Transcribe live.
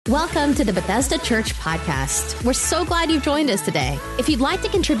Welcome to the Bethesda Church Podcast. We're so glad you've joined us today. If you'd like to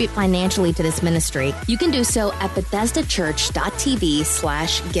contribute financially to this ministry, you can do so at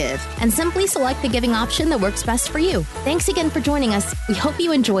BethesdaChurch.tv/give and simply select the giving option that works best for you. Thanks again for joining us. We hope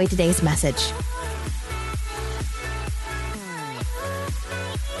you enjoy today's message.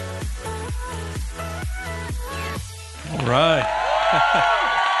 All right.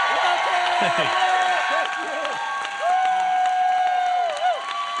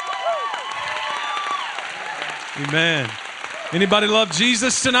 Amen. Anybody love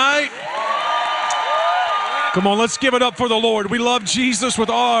Jesus tonight? Come on, let's give it up for the Lord. We love Jesus with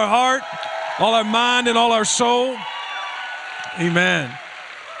all our heart, all our mind, and all our soul. Amen.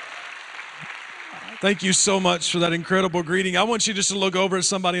 Thank you so much for that incredible greeting. I want you just to look over at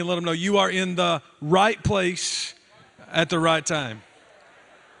somebody and let them know you are in the right place at the right time.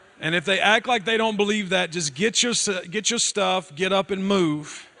 And if they act like they don't believe that, just get your stuff, get up and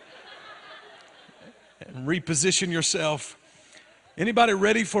move. And reposition yourself. Anybody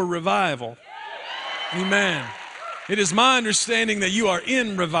ready for revival? Amen. It is my understanding that you are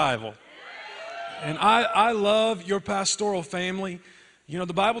in revival. And I love your pastoral family. You know,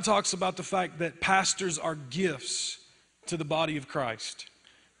 the Bible talks about the fact that pastors are gifts to the body of Christ.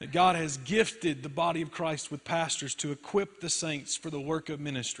 That God has gifted the body of Christ with pastors to equip the saints for the work of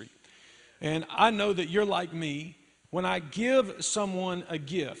ministry. And I know that you're like me. When I give someone a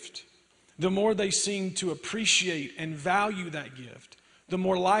gift, the more they seem to appreciate and value that gift, the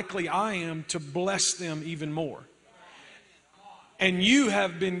more likely I am to bless them even more. And you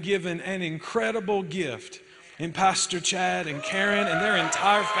have been given an incredible gift in Pastor Chad and Karen and their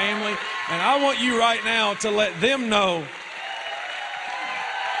entire family. And I want you right now to let them know.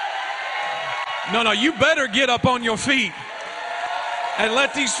 No, you better get up on your feet and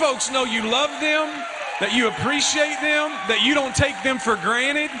let these folks know you love them, that you appreciate them, that you don't take them for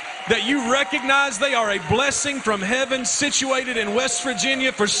granted, that you recognize they are a blessing from heaven situated in West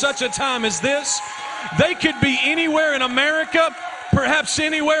Virginia for such a time as this. They could be anywhere in America, perhaps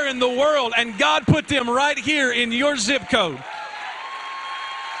anywhere in the world, and God put them right here in your zip code.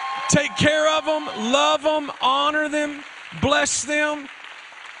 Take care of them, love them, honor them, bless them,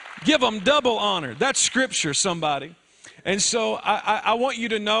 give them double honor. That's scripture, somebody. And so I want you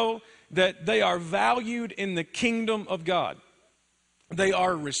to know that they are valued in the kingdom of God. They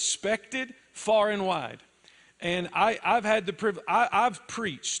are respected far and wide. And I've had the privilege, I've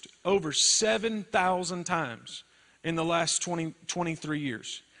preached over 7,000 times in the last 23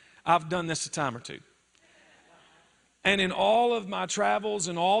 years. I've done this a time or two. And in all of my travels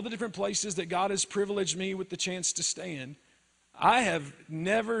and all the different places that God has privileged me with the chance to stand, I have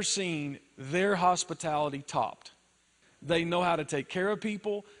never seen their hospitality topped. They know how to take care of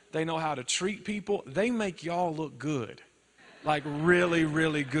people. They know how to treat people. They make y'all look good. Like really,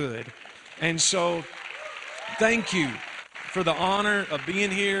 really good. And so, thank you for the honor of being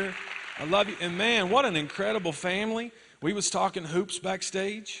here. I love you. And man, what an incredible family. We was talking hoops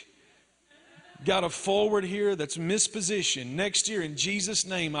backstage. Got a forward here that's mispositioned. Next year, in Jesus'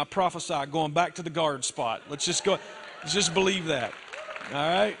 name, I prophesy going back to the guard spot. Let's just go. Let's just believe that. All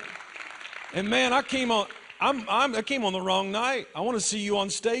right? And man, I came on the wrong night. I want to see you on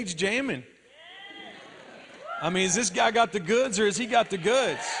stage jamming. I mean, is this guy got the goods or has he got the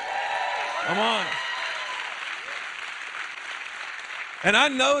goods? Come on. And I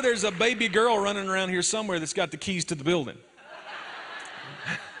know there's a baby girl running around here somewhere that's got the keys to the building.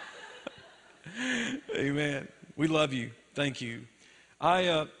 Amen. We love you. Thank you.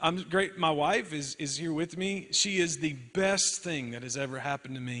 I'm great. My wife is here with me. She is the best thing that has ever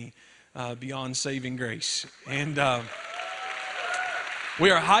happened to me beyond saving grace. And we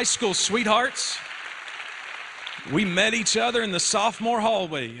are high school sweethearts. We met each other in the sophomore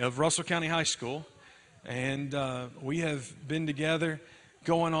hallway of Russell County High School, and we have been together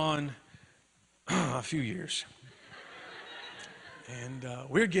going on a few years. And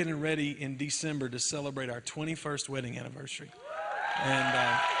we're getting ready in December to celebrate our 21st wedding anniversary.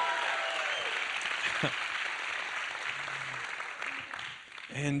 And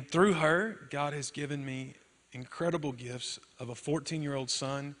and through her, God has given me incredible gifts of a 14-year-old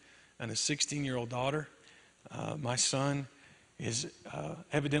son and a 16-year-old daughter. My son is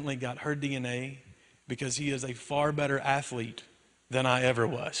evidently got her DNA because he is a far better athlete than I ever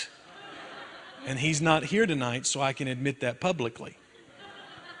was. And he's not here tonight, so I can admit that publicly.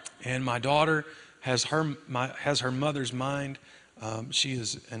 And my daughter has her mother's mind. She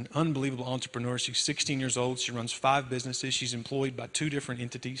is an unbelievable entrepreneur. She's 16 years old. She runs 5 businesses. She's employed by 2 different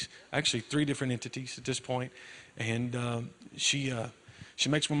entities, actually 3 different entities at this point. And she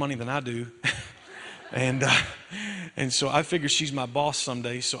makes more money than I do. And so I figure she's my boss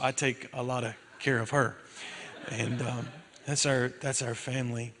someday, so I take a lot of care of her. And that's our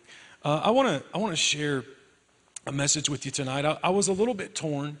family. I want to share a message with you tonight. I was a little bit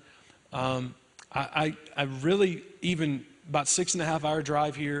torn. I really, even about 6.5 hour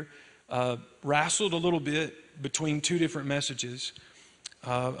drive here, wrestled a little bit between two different messages.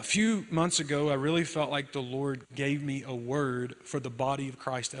 A few months ago, I really felt like the Lord gave me a word for the body of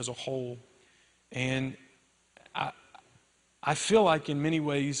Christ as a whole. And I feel like in many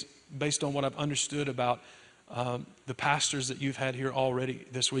ways, based on what I've understood about the pastors that you've had here already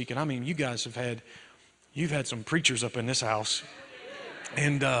this week, and I mean, you guys you've had some preachers up in this house.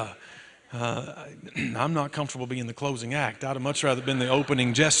 And I'm not comfortable being the closing act. I'd have much rather been the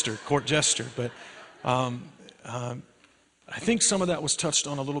opening court jester. But I think some of that was touched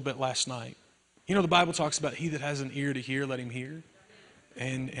on a little bit last night. You know, the Bible talks about he that has an ear to hear, let him hear.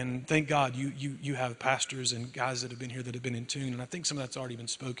 And thank God you have pastors and guys that have been here that have been in tune. And I think some of that's already been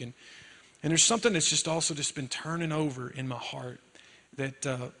spoken. And there's something that's just also just been turning over in my heart that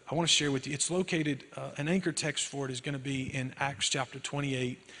I want to share with you. It's located, an anchor text for it is going to be in Acts chapter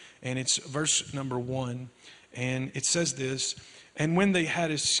 28. And it's verse number 1. And it says this: "And when they had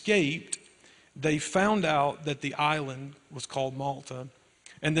escaped, they found out that the island was called Malta.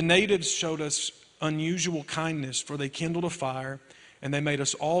 And the natives showed us unusual kindness, for they kindled a fire, and they made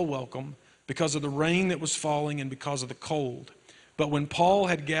us all welcome because of the rain that was falling and because of the cold. But when Paul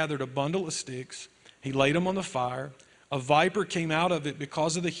had gathered a bundle of sticks, he laid them on the fire. A viper came out of it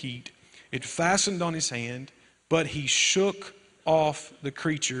because of the heat. It fastened on his hand, but he shook off the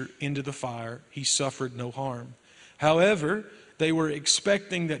creature into the fire. He suffered no harm. However, they were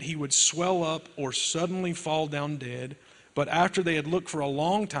expecting that he would swell up or suddenly fall down dead. But after they had looked for a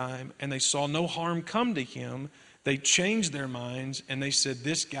long time and they saw no harm come to him, they changed their minds and they said,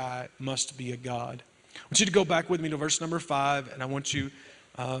 'This guy must be a god.'" I want you to go back with me to verse number 5, and I want you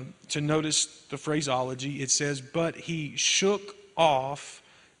to notice the phraseology. It says, "But he shook off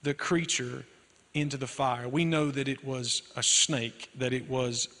the creature into the fire." We know that it was a snake, that it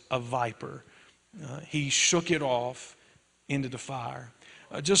was a viper. He shook it off into the fire.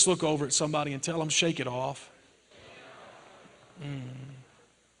 Just look over at somebody and tell them, "Shake it off."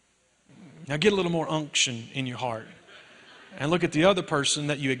 Now get a little more unction in your heart. And look at the other person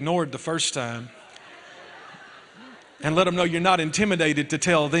that you ignored the first time and let them know you're not intimidated to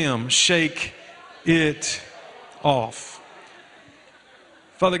tell them, "Shake it off."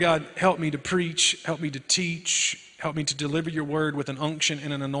 Father God, help me to preach, help me to teach, help me to deliver your word with an unction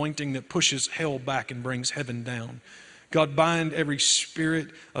and an anointing that pushes hell back and brings heaven down. God, bind every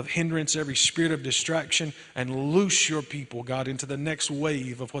spirit of hindrance, every spirit of distraction, and loose your people, God, into the next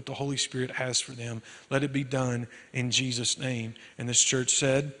wave of what the Holy Spirit has for them. Let it be done in Jesus' name. And this church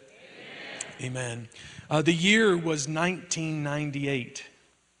said, Amen. The year was 1998.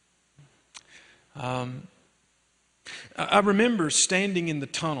 I remember standing in the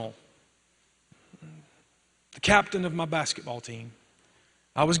tunnel, the captain of my basketball team.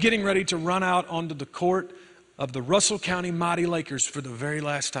 I was getting ready to run out onto the court of the Russell County Mighty Lakers for the very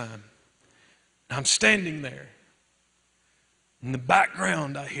last time. I'm standing there. In the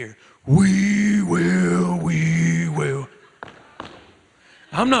background, I hear, "We will, we will."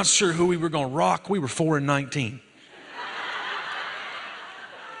 I'm not sure who we were going to rock. We were 4-19.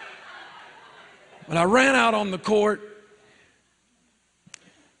 But I ran out on the court,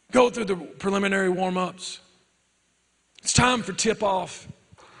 go through the preliminary warm-ups. It's time for tip-off.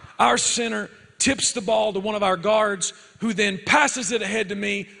 Our center tips the ball to one of our guards, who then passes it ahead to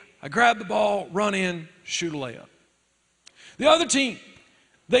me. I grab the ball, run in, shoot a layup. The other team,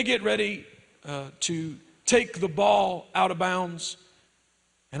 they get ready to take the ball out of bounds.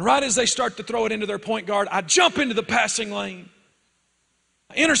 And right as they start to throw it into their point guard, I jump into the passing lane.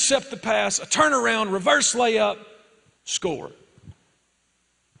 I intercept the pass, I turn around, reverse layup, score.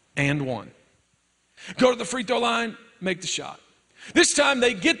 And one. Go to the free throw line, make the shot. This time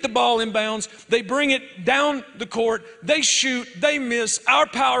they get the ball in bounds, they bring it down the court, they shoot, they miss. Our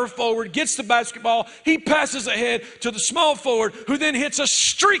power forward gets the basketball, he passes ahead to the small forward, who then hits a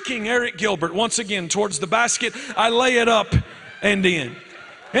streaking Eric Gilbert once again towards the basket. I lay it up and in.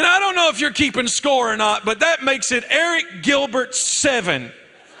 And I don't know if you're keeping score or not, but that makes it Eric Gilbert 7,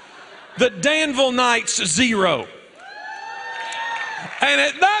 the Danville Knights 0. And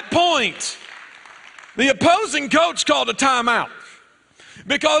at that point, the opposing coach called a timeout.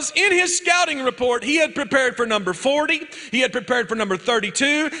 Because in his scouting report, he had prepared for number 40, he had prepared for number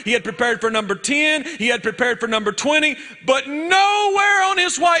 32, he had prepared for number 10, he had prepared for number 20, but nowhere on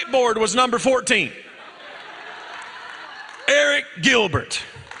his whiteboard was number 14. Eric Gilbert.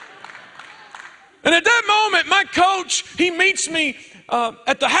 And at that moment, my coach, he meets me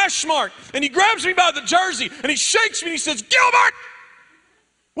at the hash mark, and he grabs me by the jersey, and he shakes me, and he says, Gilbert,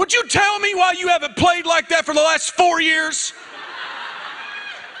 would you tell me why you haven't played like that for the last 4 years?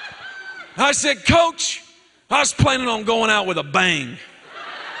 I said, Coach, I was planning on going out with a bang.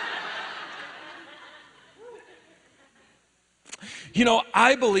 You know,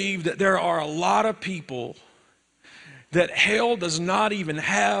 I believe that there are a lot of people that hell does not even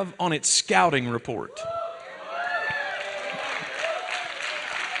have on its scouting report.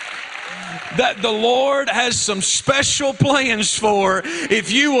 That the Lord has some special plans for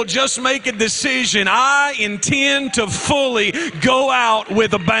if you will just make a decision. I intend to fully go out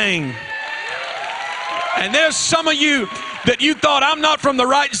with a bang. And there's some of you that you thought, I'm not from the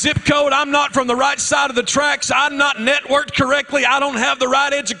right zip code, I'm not from the right side of the tracks, I'm not networked correctly, I don't have the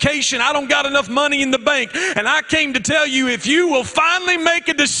right education, I don't got enough money in the bank. And I came to tell you, if you will finally make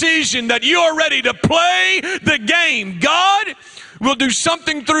a decision that you are ready to play the game, God will do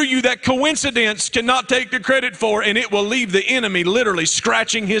something through you that coincidence cannot take the credit for, and it will leave the enemy literally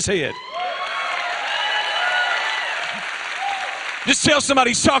scratching his head. Just tell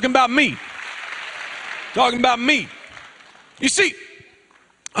somebody, he's talking about me. Talking about me. You see,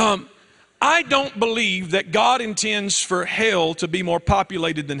 I don't believe that God intends for hell to be more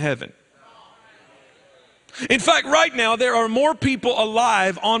populated than heaven. In fact, right now, there are more people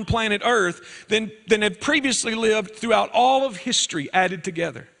alive on planet Earth than have previously lived throughout all of history added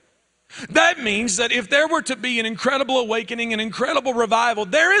together. That means that if there were to be an incredible awakening, an incredible revival,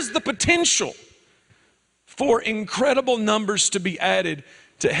 there is the potential for incredible numbers to be added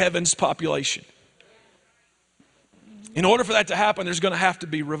to heaven's population. In order for that to happen, there's going to have to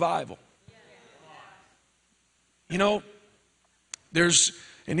be revival. You know, there's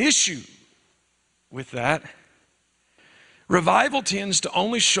an issue with that. Revival tends to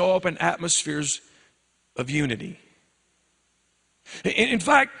only show up in atmospheres of unity. In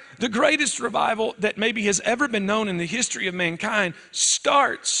fact, the greatest revival that maybe has ever been known in the history of mankind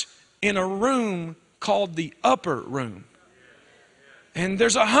starts in a room called the upper room. And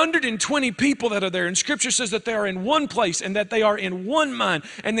there's 120 people that are there, and Scripture says that they are in one place and that they are in one mind.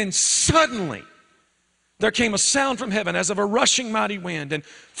 And then suddenly there came a sound from heaven as of a rushing mighty wind, and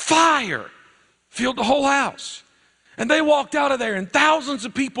fire filled the whole house. And they walked out of there, and thousands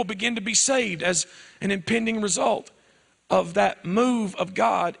of people began to be saved as an impending result of that move of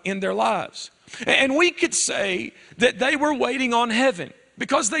God in their lives. And we could say that they were waiting on heaven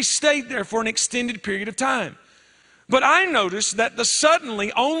because they stayed there for an extended period of time. But I noticed that the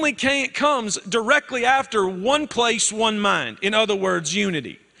suddenly only comes directly after one place, one mind. In other words,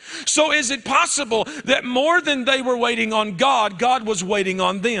 unity. So is it possible that more than they were waiting on God, God was waiting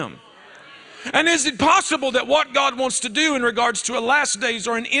on them? And is it possible that what God wants to do in regards to a last days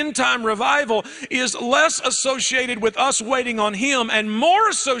or an end time revival is less associated with us waiting on Him and more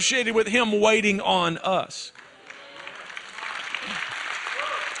associated with Him waiting on us?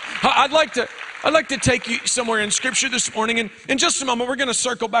 I'd like to take you somewhere in Scripture this morning, and in just a moment we're going to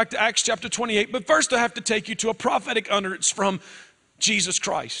circle back to Acts chapter 28. But first I have to take you to a prophetic utterance from Jesus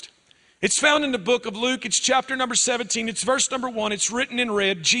Christ. It's found in the book of Luke. It's chapter number 17. It's verse number 1. It's written in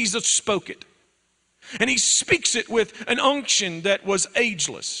red. Jesus spoke it. And He speaks it with an unction that was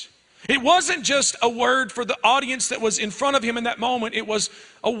ageless. It wasn't just a word for the audience that was in front of Him in that moment. It was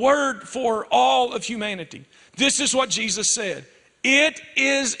a word for all of humanity. This is what Jesus said. It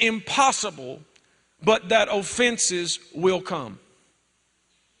is impossible, but that offenses will come.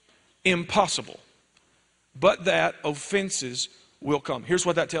 Impossible, but that offenses will come. Here's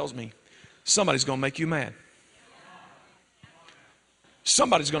what that tells me. Somebody's going to make you mad.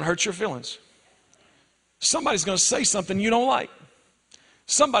 Somebody's going to hurt your feelings. Somebody's going to say something you don't like.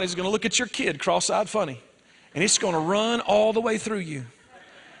 Somebody's going to look at your kid cross-eyed funny, and it's going to run all the way through you.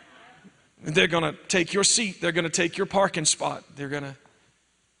 They're going to take your seat. They're going to take your parking spot. They're going to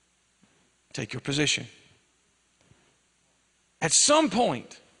take your position. At some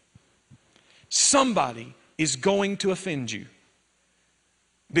point, somebody is going to offend you.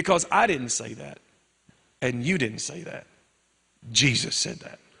 Because I didn't say that, and you didn't say that. Jesus said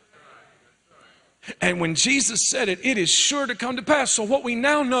that. And when Jesus said it, it is sure to come to pass. So what we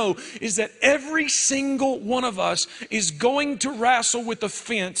now know is that every single one of us is going to wrestle with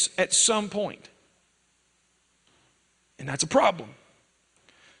offense at some point. And that's a problem.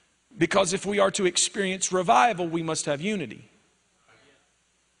 Because if we are to experience revival, we must have unity.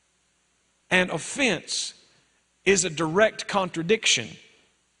 And offense is a direct contradiction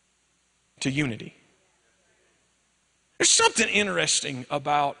to unity. There's something interesting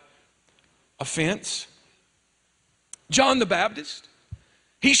about offense. John the Baptist,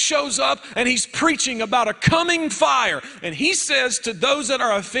 He shows up and he's preaching about a coming fire. And he says to those that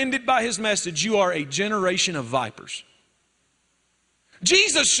are offended by his message, you are a generation of vipers.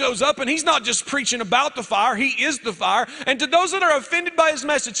 Jesus shows up and he's not just preaching about the fire, he is the fire. And to those that are offended by his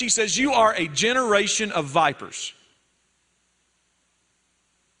message, he says, you are a generation of vipers.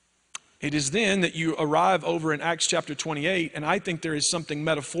 It is then that you arrive over in Acts chapter 28, and I think there is something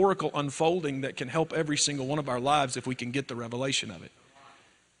metaphorical unfolding that can help every single one of our lives if we can get the revelation of it.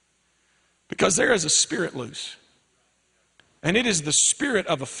 Because there is a spirit loose, and it is the spirit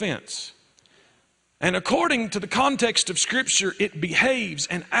of offense. And according to the context of Scripture, it behaves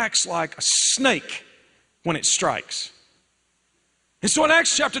and acts like a snake when it strikes. And so in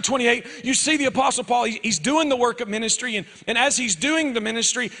Acts chapter 28, you see the Apostle Paul, he's doing the work of ministry, and as he's doing the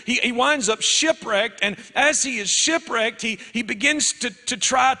ministry, he winds up shipwrecked, and as he is shipwrecked, he begins to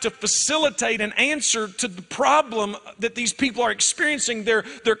try to facilitate an answer to the problem that these people are experiencing. They're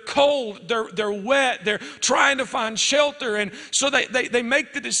cold, they're wet, they're trying to find shelter, and so they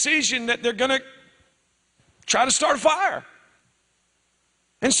make the decision that they're going to try to start a fire.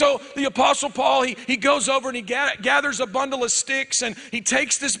 And so the Apostle Paul, he goes over and he gathers a bundle of sticks, and he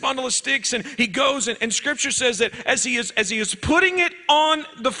takes this bundle of sticks and he goes, and Scripture says that as he is putting it on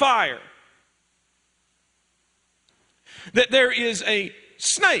the fire, that there is a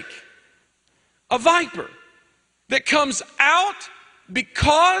snake, a viper, that comes out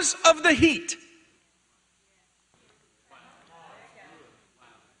because of the heat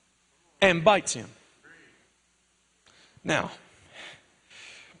and bites him. Now,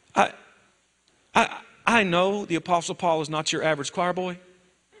 I know the Apostle Paul is not your average choir boy,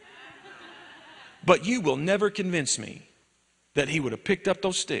 but you will never convince me that he would have picked up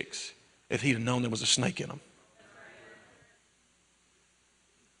those sticks if he'd have known there was a snake in them.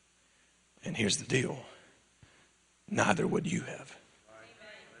 And here's the deal. Neither would you have.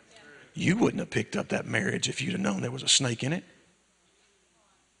 You wouldn't have picked up that marriage if you'd have known there was a snake in it.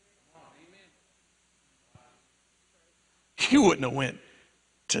 You wouldn't have went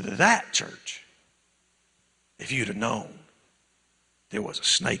to that church if you'd have known there was a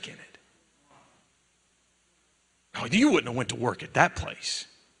snake in it. Oh, you wouldn't have went to work at that place.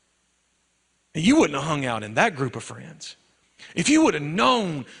 And you wouldn't have hung out in that group of friends if you would have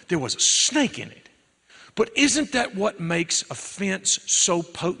known there was a snake in it. But isn't that what makes offense so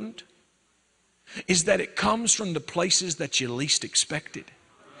potent? Is that it comes from the places that you least expected.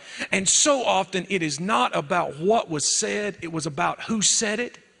 And so often it is not about what was said, it was about who said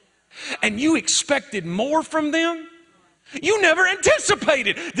it. And you expected more from them. You never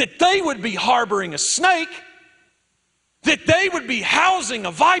anticipated that they would be harboring a snake, that they would be housing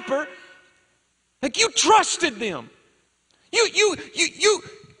a viper. Like, you trusted them. You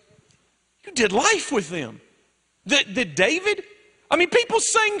did life with them. That David, I mean, people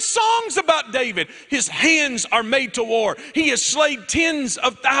sing songs about David. His hands are made to war. He has slain tens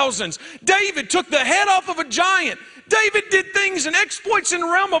of thousands. David took the head off of a giant. David did things and exploits in the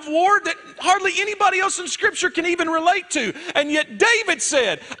realm of war that hardly anybody else in Scripture can even relate to. And yet David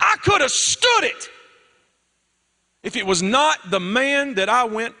said, I could have stood it if it was not the man that I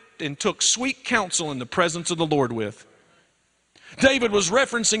went and took sweet counsel in the presence of the Lord with. David was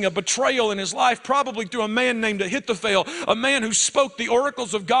referencing a betrayal in his life, probably through a man named Ahithophel, a man who spoke the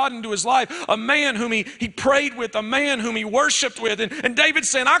oracles of God into his life, a man whom he prayed with, a man whom he worshiped with. And David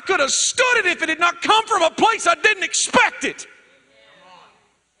saying, I could have stood it if it had not come from a place I didn't expect it.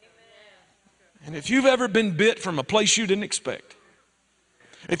 And if you've ever been bit from a place you didn't expect,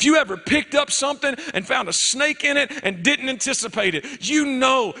 if you ever picked up something and found a snake in it and didn't anticipate it, you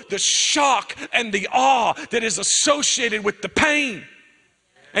know the shock and the awe that is associated with the pain.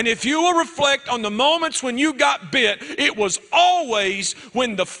 And if you will reflect on the moments when you got bit, it was always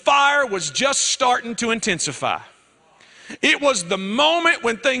when the fire was just starting to intensify. It was the moment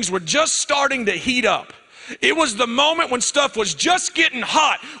when things were just starting to heat up. It was the moment when stuff was just getting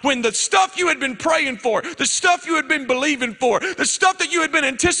hot, when the stuff you had been praying for, the stuff you had been believing for, the stuff that you had been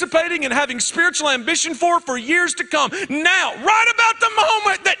anticipating and having spiritual ambition for years to come. Now, right about the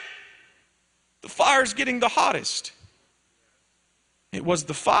moment that the fire's getting the hottest, it was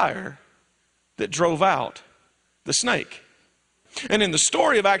the fire that drove out the snake. And in the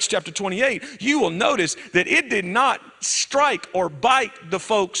story of Acts chapter 28, you will notice that it did not strike or bite the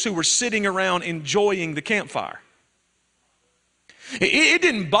folks who were sitting around enjoying the campfire. It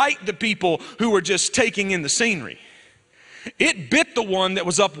didn't bite the people who were just taking in the scenery. It bit the one that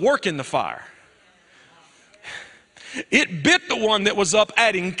was up working the fire. It bit the one that was up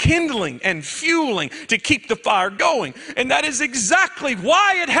adding kindling and fueling to keep the fire going. And that is exactly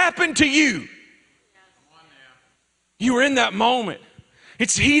why it happened to you. You were in that moment.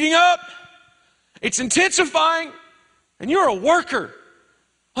 It's heating up. It's intensifying. And you're a worker.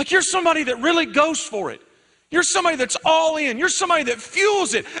 Like you're somebody that really goes for it. You're somebody that's all in. You're somebody that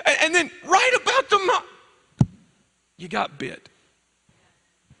fuels it. And then right about you got bit.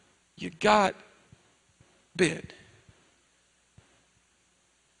 You got bit.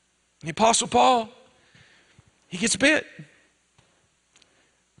 The Apostle Paul, he gets bit.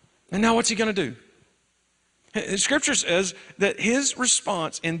 And now what's he going to do? The scripture says that his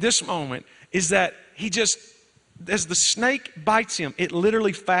response in this moment is that he just, as the snake bites him, it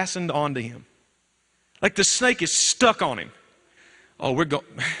literally fastened onto him. Like the snake is stuck on him. Oh, we're going.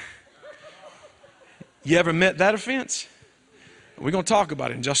 You ever met that offense? We're going to talk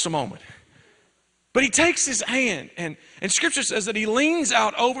about it in just a moment. But he takes his hand, and scripture says that he leans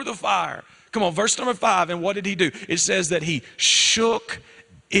out over the fire. Come on, verse number 5, and what did he do? It says that he shook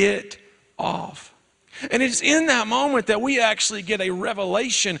it off. And it's in that moment that we actually get a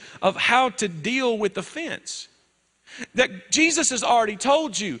revelation of how to deal with offense. That Jesus has already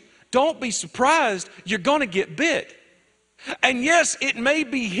told you, don't be surprised, you're going to get bit. And yes, it may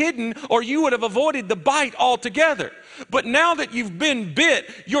be hidden or you would have avoided the bite altogether. But now that you've been bit,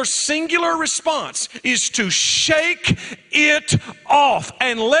 your singular response is to shake it off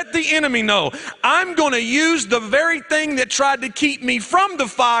and let the enemy know, I'm going to use the very thing that tried to keep me from the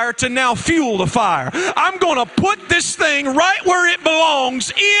fire to now fuel the fire. I'm going to put this thing right where it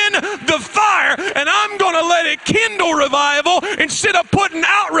belongs, in the fire, and I'm going to let it kindle revival instead of putting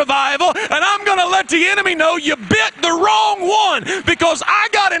out revival. And I'm going to let the enemy know you bit the wrong one, because I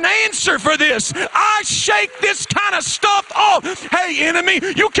got an answer for this. I shake this kind of stuff off. Hey, enemy,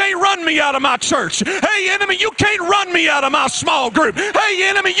 you can't run me out of my church. Hey, enemy, you can't run me out of my small group. Hey,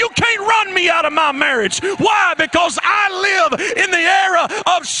 enemy, you can't run me out of my marriage. Why? Because I live in the era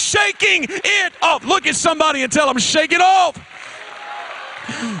of shaking it off. Look at somebody and tell them, shake it off.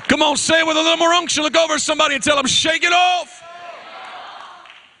 Come on, say it with a little more unction. Look over at somebody and tell them, shake it off.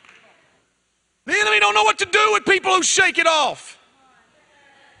 The enemy don't know what to do with people who shake it off.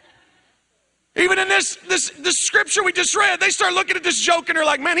 Even in this scripture we just read, they start looking at this joke and they're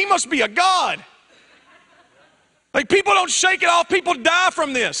like, man, he must be a god. Like, people don't shake it off. People die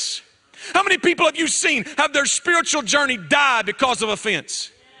from this. How many people have you seen have their spiritual journey die because of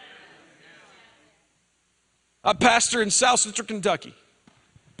offense? I pastor in South Central Kentucky.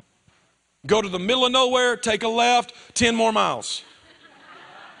 Go to the middle of nowhere, take a left, 10 more miles.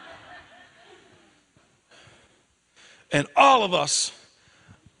 And all of us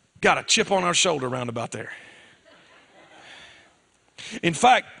got a chip on our shoulder around about there. In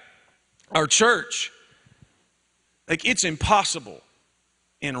fact, our church, like, it's impossible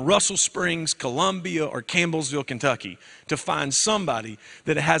in Russell Springs, Columbia, or Campbellsville, Kentucky, to find somebody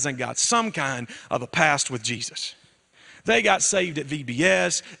that hasn't got some kind of a past with Jesus. They got saved at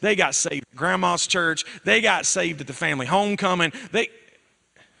VBS. They got saved at Grandma's church. They got saved at the family homecoming. They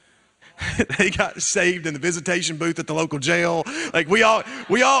got saved in the visitation booth at the local jail. Like, we all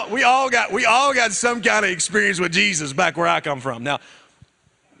got some kind of experience with Jesus back where I come from. Now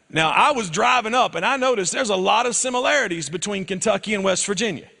I was driving up and I noticed there's a lot of similarities between Kentucky and West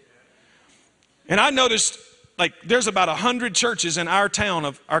Virginia. And I noticed, like, there's about 100 churches in our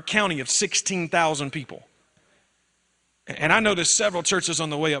county of 16,000 people. And I noticed several churches on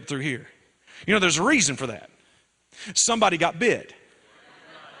the way up through here. You know, there's a reason for that. Somebody got bit.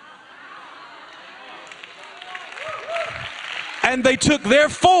 And they took their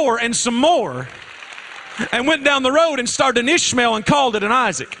 4 and some more and went down the road and started an Ishmael and called it an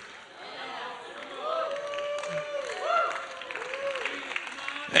Isaac.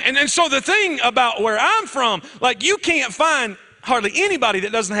 And so the thing about where I'm from, like, you can't find hardly anybody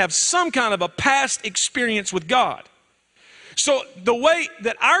that doesn't have some kind of a past experience with God. So the way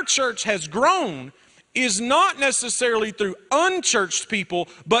that our church has grown is not necessarily through unchurched people,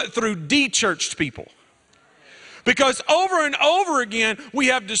 but through de-churched people. Because over and over again, we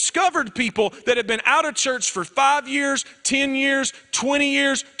have discovered people that have been out of church for 5 years, 10 years, 20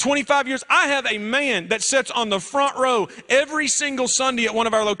 years, 25 years. I have a man that sits on the front row every single Sunday at one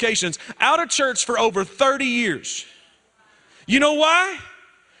of our locations, out of church for over 30 years. You know why?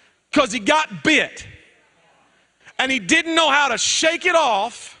 Because he got bit. And he didn't know how to shake it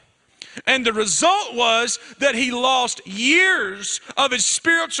off. And the result was that he lost years of his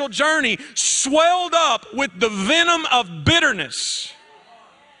spiritual journey, swelled up with the venom of bitterness.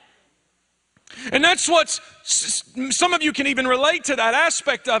 And that's what some of you can even relate to, that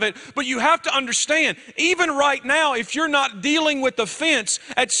aspect of it. But you have to understand, even right now, if you're not dealing with offense,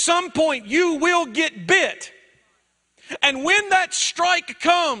 at some point you will get bit. And when that strike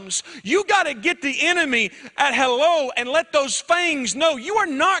comes, you got to get the enemy at hello and let those fangs know you are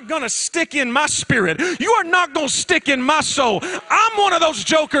not going to stick in my spirit. You are not going to stick in my soul. I'm one of those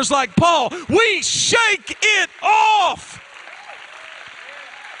jokers like Paul. We shake it off.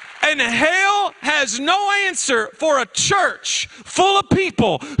 And hell has no answer for a church full of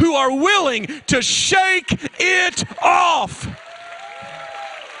people who are willing to shake it off.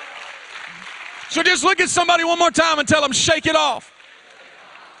 So just look at somebody one more time and tell them, shake it off.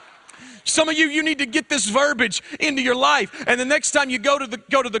 Some of you need to get this verbiage into your life. And the next time you go to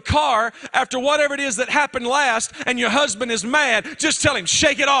the car after whatever it is that happened last and your husband is mad, just tell him,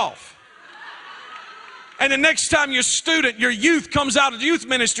 shake it off. And the next time your student, your youth comes out of youth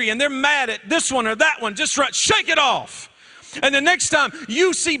ministry and they're mad at this one or that one, just shake it off. And the next time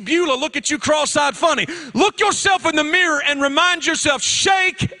you see Beulah look at you cross-eyed funny, look yourself in the mirror and remind yourself,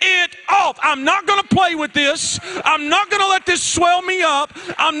 shake it off. I'm not going to play with this. I'm not going to let this swell me up.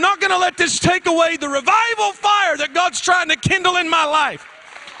 I'm not going to let this take away the revival fire that God's trying to kindle in my life.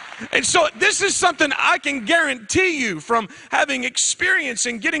 And so this is something I can guarantee you from having experience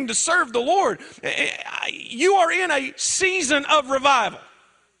in getting to serve the Lord. You are in a season of revival.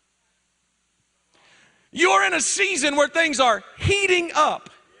 You are in a season where things are heating up.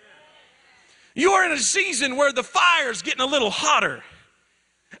 You are in a season where the fire's getting a little hotter.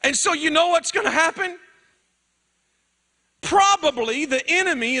 And so you know what's going to happen? Probably the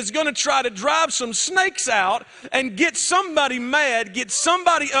enemy is going to try to drive some snakes out and get somebody mad, get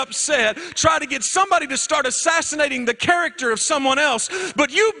somebody upset, try to get somebody to start assassinating the character of someone else.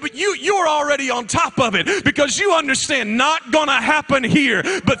 But you're already on top of it because you understand not going to happen here.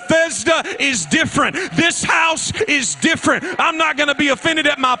 Bethesda is different. This house is different. I'm not going to be offended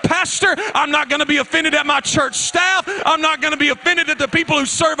at my pastor. I'm not going to be offended at my church staff. I'm not going to be offended at the people who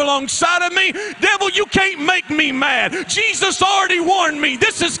serve alongside of me. Devil, you can't make me mad. Jesus already warned me.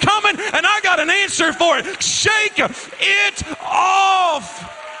 This is coming, and I got an answer for it. Shake it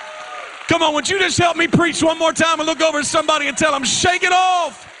off. Come on, would you just help me preach one more time and look over at somebody and tell them, shake it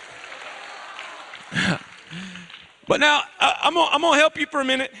off. But now, I'm going to help you for a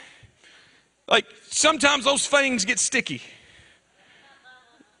minute. Like, sometimes those fangs get sticky.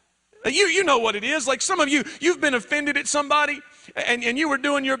 You know what it is. Like some of you, you've been offended at somebody, and you were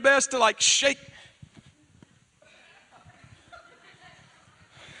doing your best to like shake.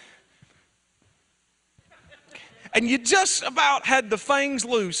 And you just about had the fangs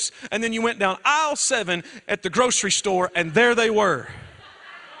loose, and then you went down aisle 7 at the grocery store, and there they were.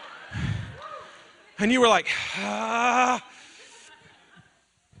 And you were like, ah.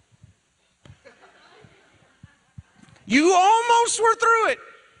 You almost were through it.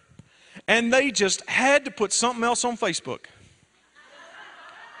 And they just had to put something else on Facebook.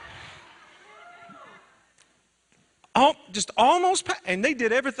 Just almost, and they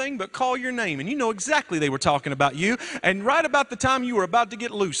did everything but call your name. And you know exactly they were talking about you. And right about the time you were about to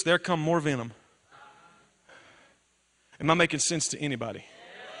get loose, there come more venom. Am I making sense to anybody?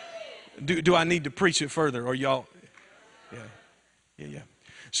 Do I need to preach it further? Or y'all? Yeah.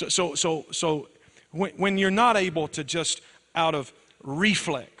 So when you're not able to just out of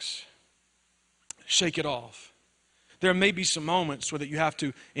reflex shake it off, there may be some moments where that you have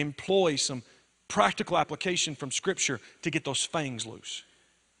to employ some practical application from Scripture to get those fangs loose.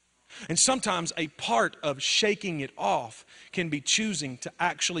 And sometimes a part of shaking it off can be choosing to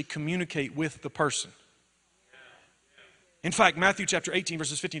actually communicate with the person. In fact, Matthew chapter 18,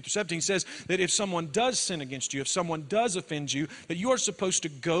 verses 15 through 17 says that if someone does sin against you, if someone does offend you, that you are supposed to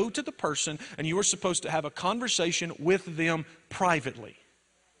go to the person and you are supposed to have a conversation with them privately.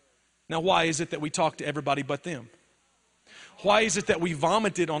 Now, why is it that we talk to everybody but them? Why is it that we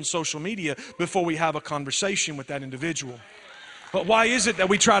vomited on social media before we have a conversation with that individual? But why is it that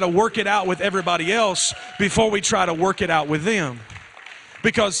we try to work it out with everybody else before we try to work it out with them?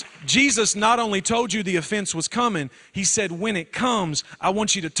 Because Jesus not only told you the offense was coming, He said, when it comes, I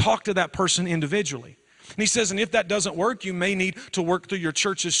want you to talk to that person individually. And He says, and if that doesn't work, you may need to work through your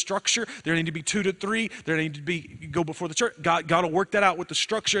church's structure. There need to be 2 to 3. There need to be, go before the church. God will work that out with the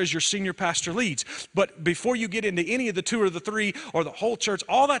structure as your senior pastor leads. But before you get into any of the 2 or the 3 or the whole church,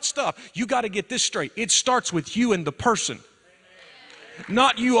 all that stuff, you got to get this straight. It starts with you and the person.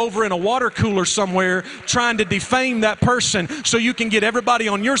 Not you over in a water cooler somewhere trying to defame that person so you can get everybody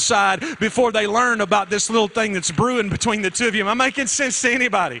on your side before they learn about this little thing that's brewing between the two of you. Am I making sense to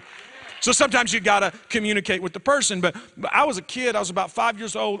anybody? So sometimes you got to communicate with the person. But I was a kid. I was about 5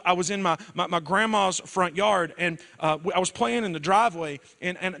 years old. I was in my grandma's front yard, and I was playing in the driveway.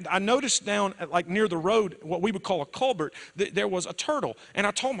 And I noticed down at, like near the road, what we would call a culvert, there was a turtle. And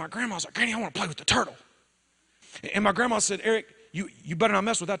I told my grandma, I was like, Granny, I want to play with the turtle. And my grandma said, Eric, you better not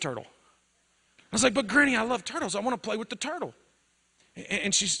mess with that turtle. I was like, but Granny, I love turtles. I want to play with the turtle.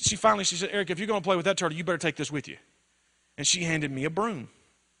 And she finally said, Eric, if you're going to play with that turtle, you better take this with you. And she handed me a broom.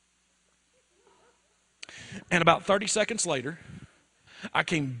 And about 30 seconds later, I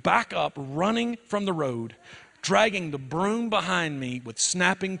came back up running from the road, dragging the broom behind me with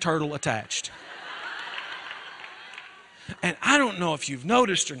snapping turtle attached. And I don't know if you've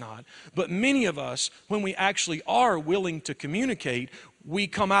noticed or not, but many of us, when we actually are willing to communicate, we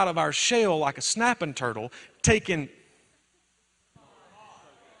come out of our shell like a snapping turtle, taking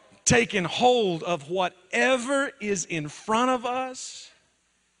hold of whatever is in front of us.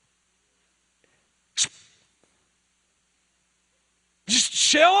 Just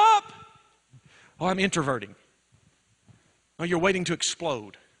shell up. Oh, I'm introverting. Oh, you're waiting to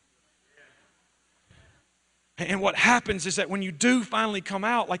explode. And what happens is that when you do finally come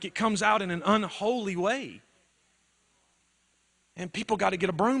out, like it comes out in an unholy way. And people got to get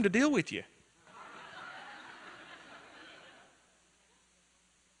a broom to deal with you.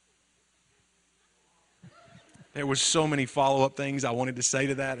 There was so many follow-up things I wanted to say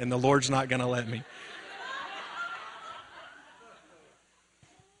to that, and the Lord's not going to let me.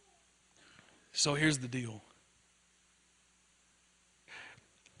 So here's the deal.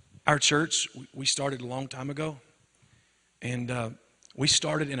 Our church, we started a long time ago, and we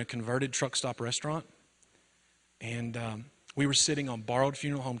started in a converted truck stop restaurant, and we were sitting on borrowed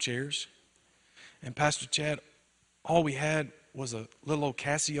funeral home chairs, and Pastor Chad, all we had was a little old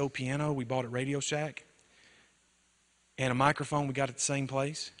Casio piano we bought at Radio Shack, and a microphone we got at the same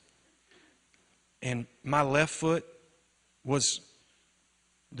place, and my left foot was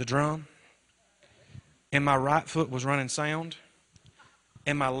the drum, and my right foot was running sound,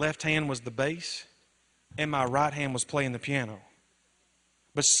 and my left hand was the bass, and my right hand was playing the piano.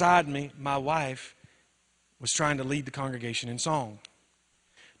 Beside me, my wife was trying to lead the congregation in song.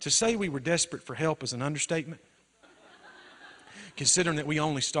 To say we were desperate for help is an understatement, considering that we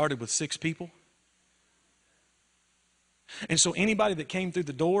only started with 6 people. And so anybody that came through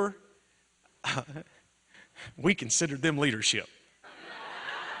the door, we considered them leadership.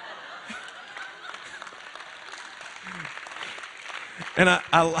 And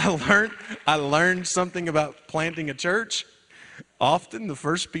I learned something about planting a church. Often the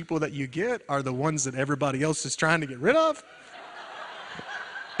first people that you get are the ones that everybody else is trying to get rid of.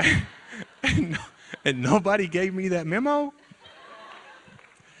 And nobody gave me that memo.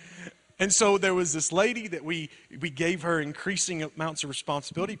 And so there was this lady that we gave her increasing amounts of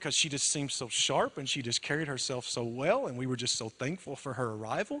responsibility because she just seemed so sharp and she just carried herself so well, and we were just so thankful for her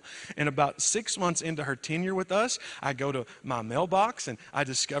arrival. And about 6 months into her tenure with us, I go to my mailbox and I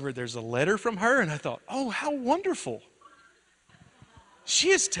discovered there's a letter from her, and I thought, oh, how wonderful.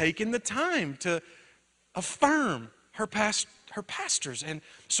 She has taken the time to affirm her pastors. And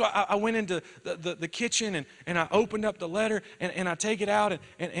so I went into the kitchen and I opened up the letter and I take it out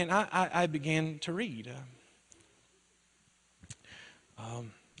and I began to read.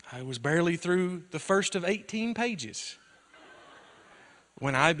 I was barely through the first of 18 pages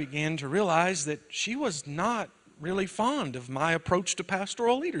when I began to realize that she was not really fond of my approach to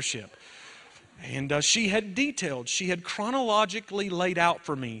pastoral leadership. And she had chronologically laid out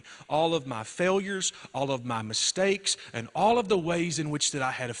for me all of my failures, all of my mistakes, and all of the ways in which that I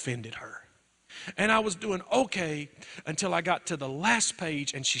had offended her. And I was doing okay until I got to the last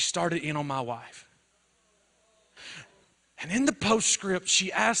page and she started in on my wife. And in the postscript,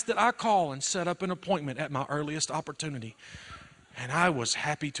 she asked that I call and set up an appointment at my earliest opportunity. And I was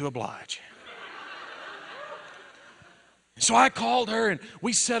happy to oblige. So I called her and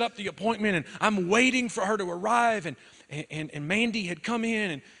we set up the appointment, and I'm waiting for her to arrive, and Mandy had come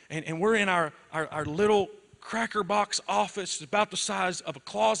in and we're in our little cracker box office about the size of a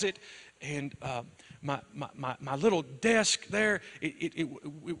closet, and my little desk there,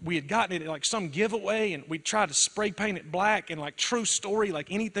 we had gotten it at like some giveaway, and we tried to spray paint it black, and like true story,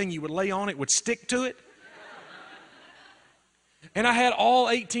 like anything you would lay on it would stick to it. And I had all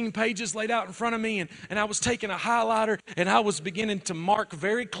 18 pages laid out in front of me, and I was taking a highlighter, and I was beginning to mark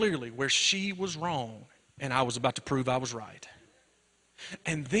very clearly where she was wrong, and I was about to prove I was right.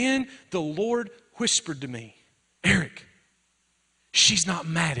 And then the Lord whispered to me, Eric, she's not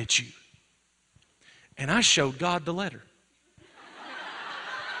mad at you. And I showed God the letter.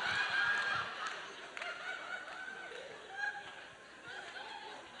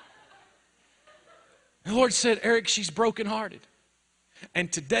 The Lord said, Eric, she's brokenhearted.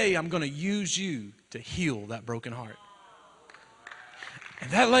 And today I'm going to use you to heal that broken heart. And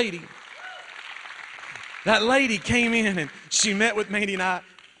that lady came in and she met with Mandy and I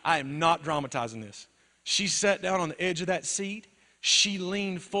am not dramatizing this. She sat down on the edge of that seat. She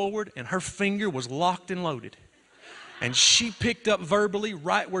leaned forward, and her finger was locked and loaded. And she picked up verbally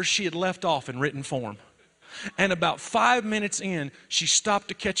right where she had left off in written form. And about 5 minutes in, she stopped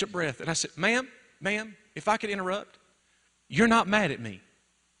to catch a breath. And I said, ma'am, if I could interrupt, you're not mad at me.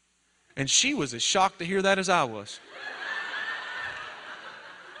 And she was as shocked to hear that as I was.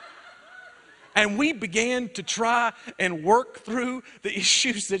 And we began to try and work through the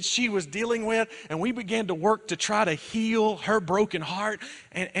issues that she was dealing with. And we began to work to try to heal her broken heart.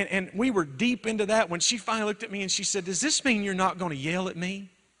 And we were deep into that when she finally looked at me and she said, does this mean you're not going to yell at me?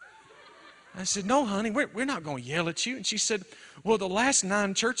 I said, no, honey, we're not going to yell at you. And she said, well, the last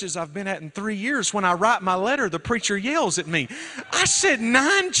 9 churches I've been at in 3 years, when I write my letter, the preacher yells at me. I said,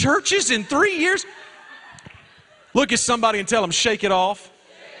 9 churches in 3 years? Look at somebody and tell them, shake it off.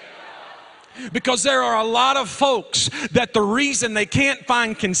 Because there are a lot of folks that the reason they can't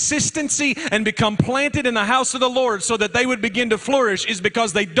find consistency and become planted in the house of the Lord so that they would begin to flourish is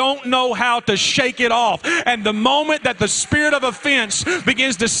because they don't know how to shake it off. And the moment that the spirit of offense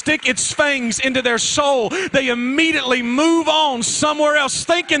begins to stick its fangs into their soul, they immediately move on somewhere else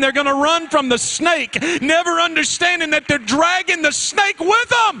thinking they're going to run from the snake, never understanding that they're dragging the snake with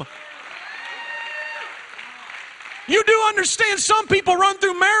them. You do understand some people run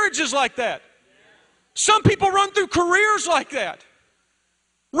through marriages like that. Some people run through careers like that.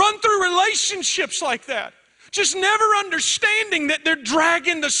 Run through relationships like that. Just never understanding that they're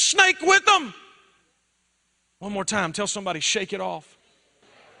dragging the snake with them. One more time, tell somebody, shake it off.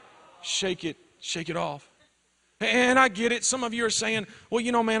 Shake it off. And I get it. Some of you are saying, well,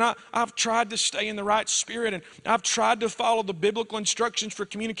 you know, man, I've tried to stay in the right spirit and I've tried to follow the biblical instructions for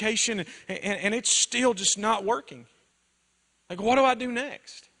communication and it's still just not working. Like, what do I do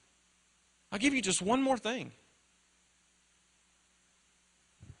next? I'll give you just one more thing.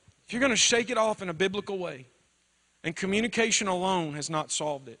 If you're going to shake it off in a biblical way, and communication alone has not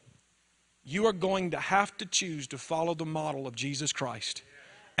solved it, you are going to have to choose to follow the model of Jesus Christ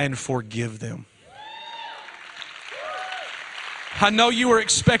and forgive them. I know you were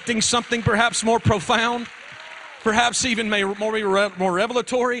expecting something perhaps more profound, perhaps even more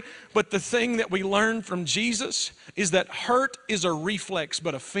revelatory, but the thing that we learned from Jesus is that hurt is a reflex,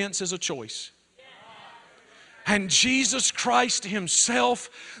 but offense is a choice. And Jesus Christ himself,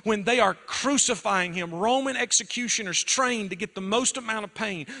 when they are crucifying him, Roman executioners trained to get the most amount of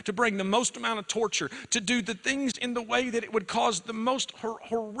pain, to bring the most amount of torture, to do the things in the way that it would cause the most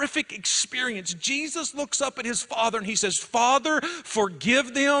horrific experience. Jesus looks up at his Father and he says, Father,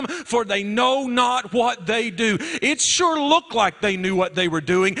 forgive them, for they know not what they do. It sure looked like they knew what they were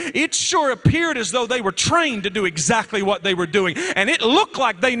doing. It sure appeared as though they were trained to do exactly what they were doing. And it looked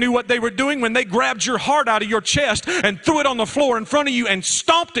like they knew what they were doing when they grabbed your heart out of your chest and threw it on the floor in front of you and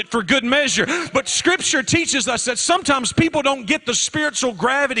stomped it for good measure. But Scripture teaches us that sometimes people don't get the spiritual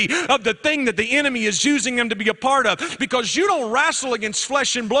gravity of the thing that the enemy is using them to be a part of, because you don't wrestle against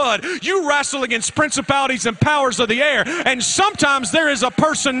flesh and blood. You wrestle against principalities and powers of the air. And sometimes there is a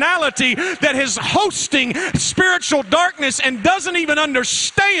personality that is hosting spiritual darkness and doesn't even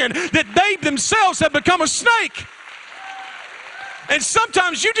understand that they themselves have become a snake. And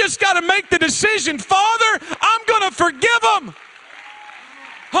sometimes you just got to make the decision, Father, I'm going to forgive them.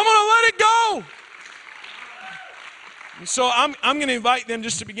 I'm going to let it go. And so I'm going to invite them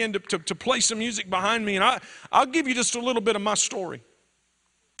just to begin to play some music behind me. And I'll give you just a little bit of my story.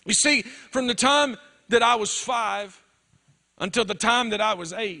 You see, from the time that I was 5 until the time that I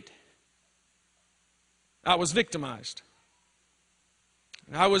was 8, I was victimized.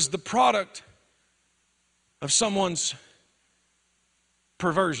 And I was the product of someone's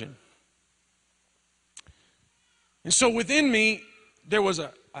perversion. And so within me, there was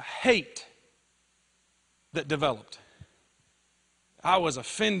a hate that developed. I was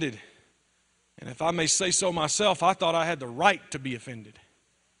offended. And if I may say so myself, I thought I had the right to be offended.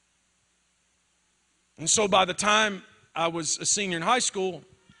 And so by the time I was a senior in high school,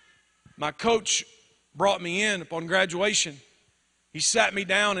 my coach brought me in upon graduation. He sat me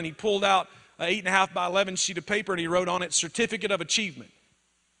down and he pulled out an 8.5 by 11 sheet of paper and he wrote on it, Certificate of Achievement.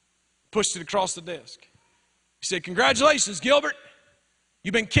 Pushed it across the desk. He said, congratulations, Gilbert.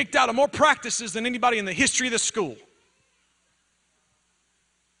 You've been kicked out of more practices than anybody in the history of this school.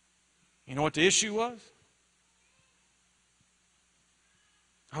 You know what the issue was?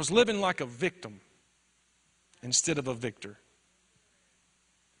 I was living like a victim instead of a victor.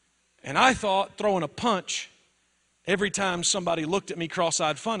 And I thought throwing a punch every time somebody looked at me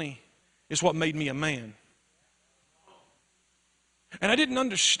cross-eyed funny is what made me a man. And I didn't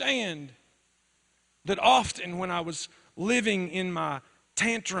understand that often when I was living in my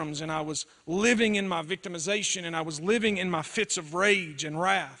tantrums, and I was living in my victimization, and I was living in my fits of rage and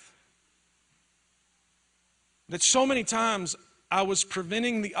wrath. That so many times I was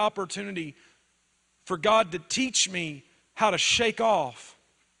preventing the opportunity for God to teach me how to shake off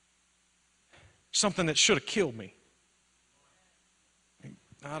something that should have killed me.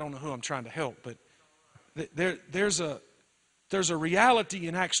 I don't know who I'm trying to help, but there's a reality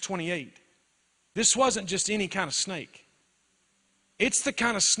in Acts 28. This wasn't just any kind of snake. It's the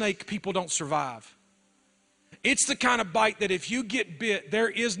kind of snake people don't survive. It's the kind of bite that if you get bit, there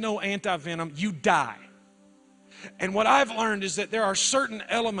is no anti-venom, you die. And what I've learned is that there are certain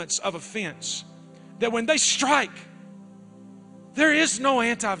elements of offense that when they strike, there is no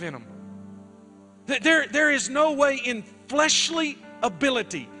anti-venom. There is no way in fleshly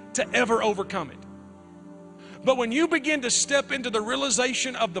ability to ever overcome it. But when you begin to step into the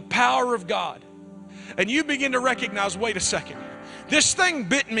realization of the power of God, and you begin to recognize, wait a second, this thing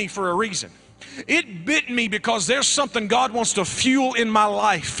bit me for a reason. It bit me because there's something God wants to fuel in my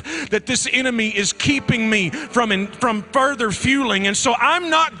life that this enemy is keeping me from further fueling. And so I'm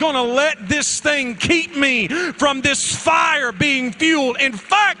not going to let this thing keep me from this fire being fueled. In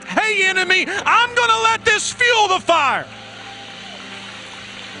fact, hey enemy, I'm going to let this fuel the fire.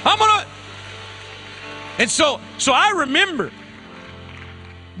 And so I remember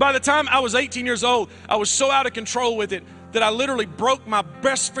by the time I was 18 years old, I was so out of control with it that I literally broke my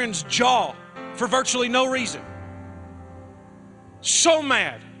best friend's jaw for virtually no reason. So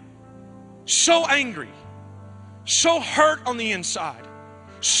mad, so angry, so hurt on the inside,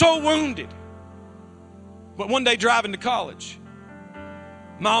 so wounded. But one day driving to college,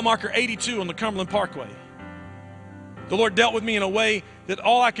 mile marker 82 on the Cumberland Parkway, the Lord dealt with me in a way that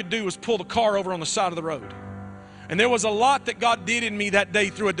all I could do was pull the car over on the side of the road. And there was a lot that God did in me that day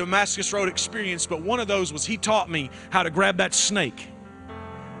through a Damascus Road experience, but one of those was He taught me how to grab that snake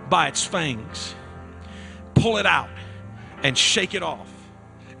by its fangs, pull it out, and shake it off,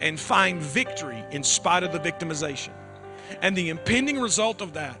 and find victory in spite of the victimization. And the impending result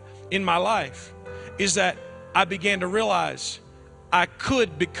of that in my life is that I began to realize I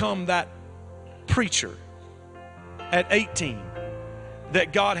could become that preacher at 18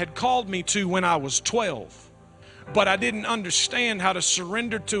 that God had called me to when I was 12. But I didn't understand how to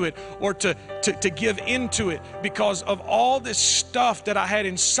surrender to it or to give into it because of all this stuff that I had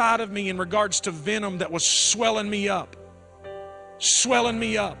inside of me in regards to venom that was swelling me up,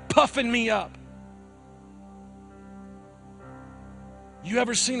 puffing me up. You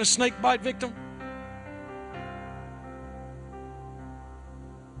ever seen a snake bite victim?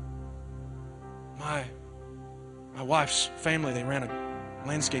 My wife's family, they ran a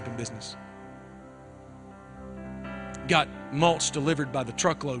landscaping business. Got mulch delivered by the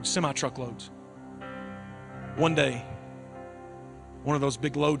truckloads, semi-truckloads. One day, one of those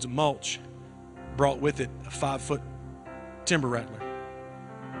big loads of mulch brought with it a 5-foot timber rattler.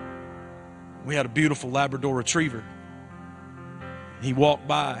 We had a beautiful Labrador retriever. He walked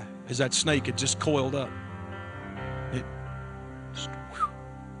by as that snake had just coiled up. It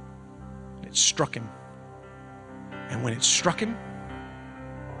struck him. And when it struck him,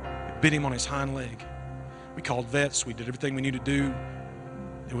 it bit him on his hind leg. We called vets. We did everything we needed to do.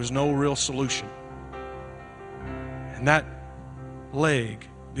 There was no real solution. And that leg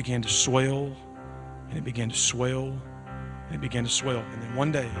began to swell, and it began to swell, and it began to swell. And then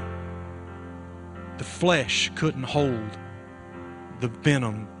one day, the flesh couldn't hold the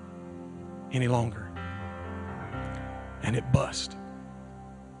venom any longer. And it bust.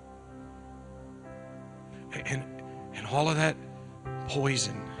 And all of that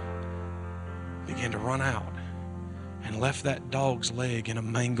poison began to run out and left that dog's leg in a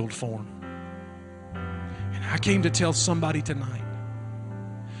mangled form. And I came to tell somebody tonight,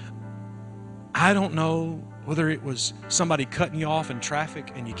 I don't know whether it was somebody cutting you off in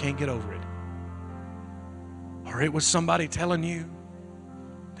traffic and you can't get over it, or it was somebody telling you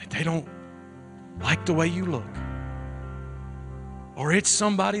that they don't like the way you look, or it's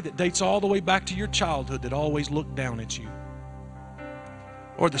somebody that dates all the way back to your childhood that always looked down at you,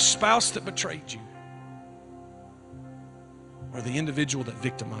 or the spouse that betrayed you, or the individual that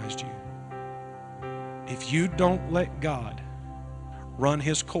victimized you. If you don't let God run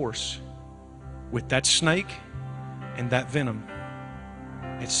His course with that snake and that venom,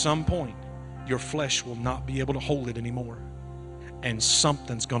 at some point your flesh will not be able to hold it anymore, and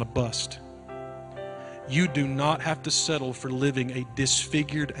something's going to bust. You do not have to settle for living a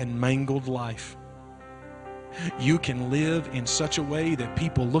disfigured and mangled life. You can live in such a way that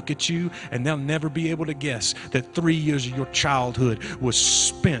people look at you and they'll never be able to guess that 3 years of your childhood was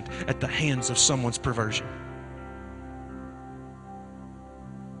spent at the hands of someone's perversion.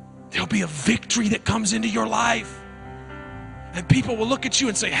 There'll be a victory that comes into your life. And people will look at you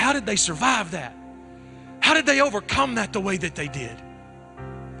and say, how did they survive that? How did they overcome that the way that they did?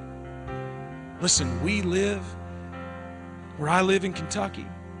 Listen, we live where I live in Kentucky.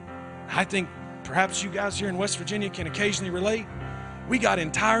 I think perhaps you guys here in West Virginia can occasionally relate. We got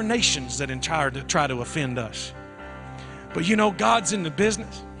entire nations that try to offend us. But you know, God's in the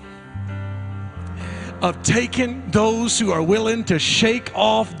business of taking those who are willing to shake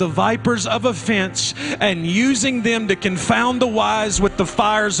off the vipers of offense and using them to confound the wise with the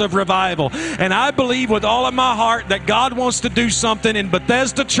fires of revival. And I believe with all of my heart that God wants to do something in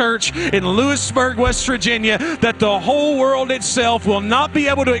Bethesda Church in Lewisburg, West Virginia, that the whole world itself will not be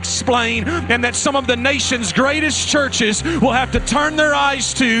able to explain, and that some of the nation's greatest churches will have to turn their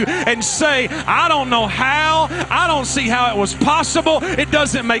eyes to and say, I don't know how, I don't see how it was possible, it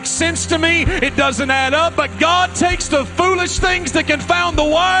doesn't make sense to me, it doesn't add up. But God takes the foolish things to confound the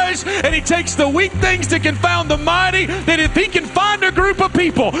wise, and He takes the weak things to confound the mighty. That if He can find a group of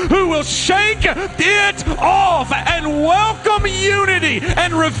people who will shake it off and welcome unity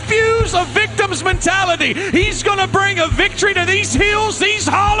and refuse a victim's mentality, He's going to bring a victory to these hills, these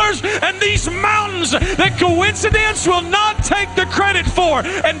hollers, and these mountains that coincidence will not take the credit for.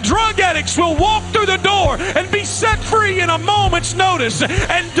 And drug addicts will walk through the door and be set free in a moment's notice.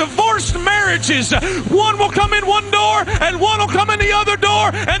 And divorced marriages, one will come in one door and one will come in the other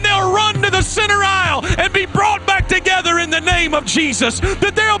door, and they'll run to the center aisle and be brought back together in the name of Jesus.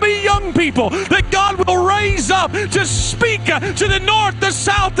 That there'll be young people that God will raise up to speak to the north, the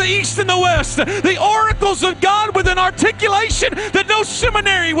south, the east, and the west. The oracles of God with an articulation that no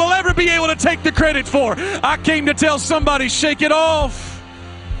seminary will ever be able to take the credit for. I came to tell somebody, shake it off.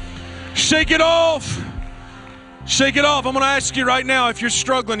 Shake it off. Shake it off. I'm going to ask you right now, if you're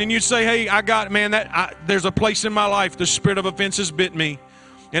struggling and you say, hey, there's a place in my life the spirit of offense has bit me,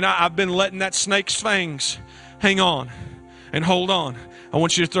 and I've been letting that snake's fangs hang on and hold on. I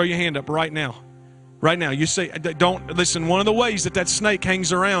want you to throw your hand up right now. Right now. You say, don't listen. One of the ways that snake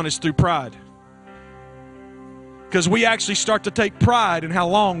hangs around is through pride. Because we actually start to take pride in how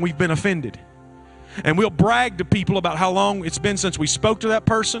long we've been offended. And we'll brag to people about how long it's been since we spoke to that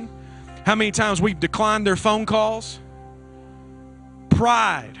person. How many times we've declined their phone calls?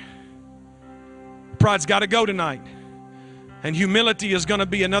 Pride. Pride's got to go tonight. And humility is going to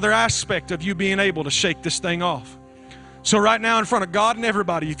be another aspect of you being able to shake this thing off. So right now in front of God and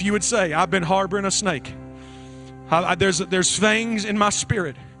everybody, if you would say, I've been harboring a snake. There's fangs in my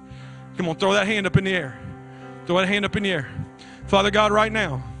spirit. Come on, throw that hand up in the air. Throw that hand up in the air. Father God, right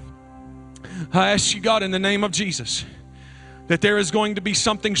now, I ask you, God, in the name of Jesus, that there is going to be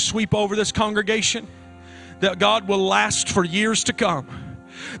something sweep over this congregation, that God will last for years to come.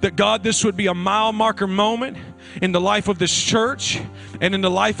 That God, this would be a mile marker moment in the life of this church and in the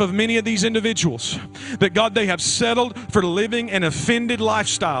life of many of these individuals. That God, they have settled for living an offended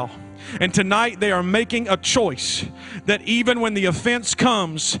lifestyle. And tonight they are making a choice that even when the offense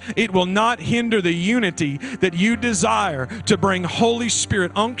comes, it will not hinder the unity that you desire to bring Holy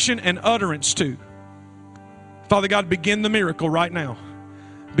Spirit unction and utterance to. Father God, begin the miracle right now.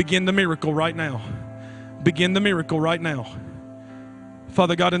 Begin the miracle right now. Begin the miracle right now.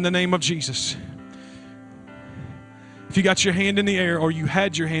 Father God, in the name of Jesus. If you got your hand in the air or you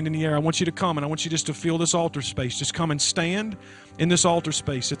had your hand in the air, I want you to come and I want you just to feel this altar space. Just come and stand in this altar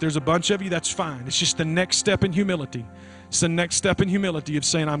space. If there's a bunch of you, that's fine. It's just the next step in humility. It's the next step in humility of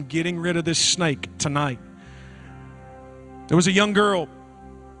saying, I'm getting rid of this snake tonight. There was a young girl.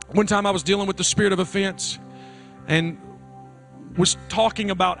 One time I was dealing with the spirit of offense and was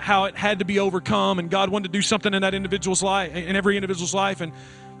talking about how it had to be overcome, and God wanted to do something in that individual's life, in every individual's life. And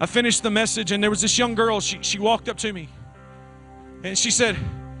I finished the message, and there was this young girl. She walked up to me, and she said,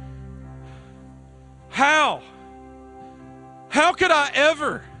 How could I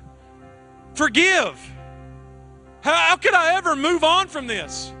ever forgive? How could I ever move on from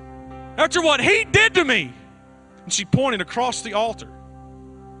this after what he did to me? And she pointed across the altar.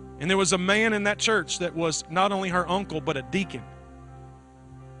 And there was a man in that church that was not only her uncle, but a deacon.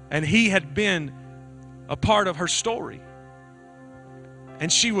 And he had been a part of her story. And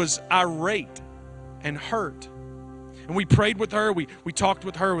she was irate and hurt. And we prayed with her. We talked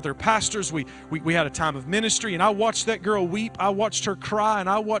with her pastors. We had a time of ministry. And I watched that girl weep. I watched her cry. And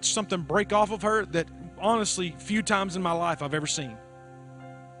I watched something break off of her that honestly few times in my life I've ever seen.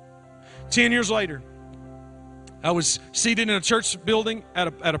 10 years later, I was seated in a church building at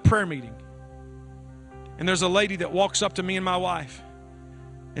a prayer meeting. And there's a lady that walks up to me and my wife.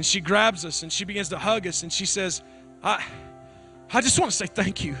 And she grabs us and she begins to hug us. And she says, I just want to say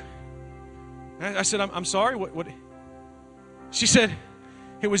thank you. I said, I'm sorry. What? She said,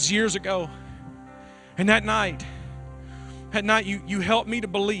 It was years ago. And that night you helped me to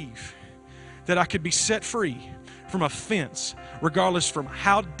believe that I could be set free from offense, regardless from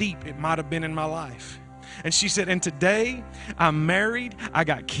how deep it might have been in my life. And she said, and today I'm married, I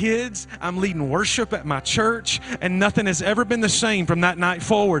got kids, I'm leading worship at my church, and nothing has ever been the same from that night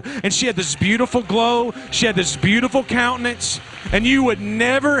forward. And she had this beautiful glow, she had this beautiful countenance, and you would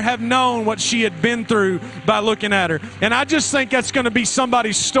never have known what she had been through by looking at her. And I just think that's going to be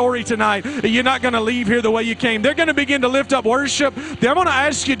somebody's story tonight. You're not going to leave here the way you came. They're going to begin to lift up worship. I'm going to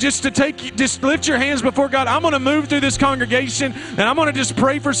ask you just lift your hands before God. I'm going to move through this congregation, and I'm going to just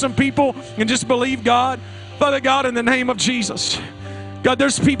pray for some people and just believe God. Father God, in the name of Jesus, God,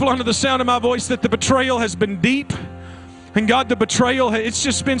 there's people under the sound of my voice that the betrayal has been deep. And God, the betrayal, it's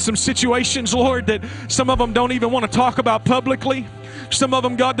just been some situations, Lord, that some of them don't even want to talk about publicly. Some of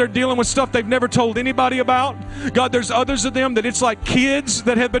them, God, they're dealing with stuff they've never told anybody about. God, there's others of them that it's like kids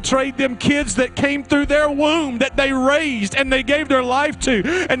that have betrayed them, kids that came through their womb that they raised and they gave their life to.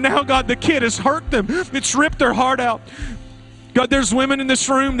 And now, God, the kid has hurt them. It's ripped their heart out. God, there's women in this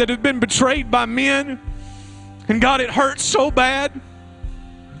room that have been betrayed by men. And God, it hurts so bad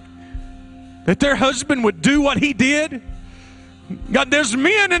that their husband would do what he did. God, there's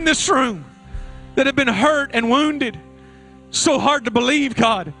men in this room that have been hurt and wounded. So hard to believe,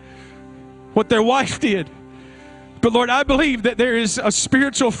 God, what their wife did. But Lord, I believe that there is a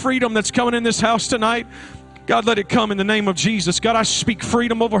spiritual freedom that's coming in this house tonight. God, let it come in the name of Jesus. God, I speak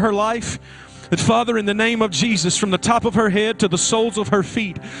freedom over her life. That, Father, in the name of Jesus, from the top of her head to the soles of her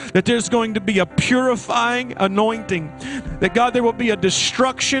feet, that there's going to be a purifying anointing. That, God, there will be a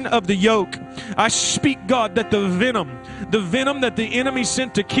destruction of the yoke. I speak, God, that the venom that the enemy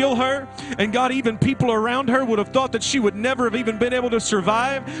sent to kill her, and God, even people around her would have thought that she would never have even been able to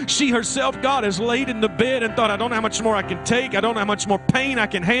survive. She herself, God, has laid in the bed and thought, I don't know how much more I can take. I don't know how much more pain I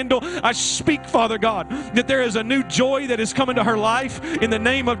can handle. I speak, Father God, that there is a new joy that is coming to her life in the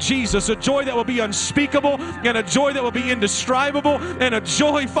name of Jesus. A joy that will be unspeakable, and a joy that will be indescribable, and a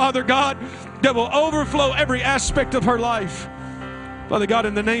joy, Father God, that will overflow every aspect of her life. Father God,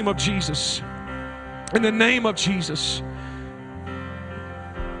 in the name of Jesus, in the name of Jesus,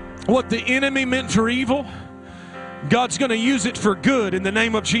 what the enemy meant for evil, God's going to use it for good in the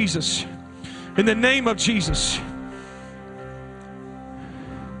name of Jesus. In the name of Jesus.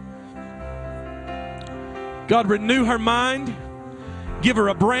 God, renew her mind. Give her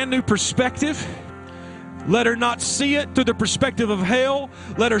a brand new perspective. Let her not see it through the perspective of hell.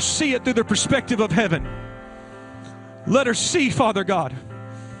 Let her see it through the perspective of heaven. Let her see, Father God.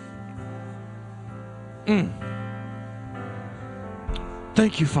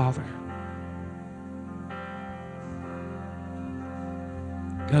 Thank you, Father.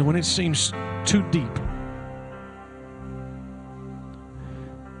 God, when it seems too deep,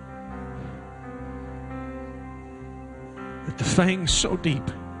 that the fang's so deep,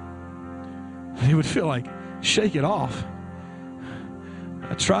 he would feel like, shake it off.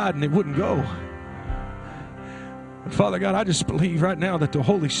 I tried and it wouldn't go. But Father God, I just believe right now that the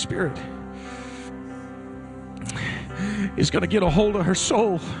Holy Spirit is going to get a hold of her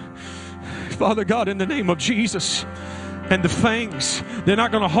soul. Father God, in the name of Jesus. And the fangs, they're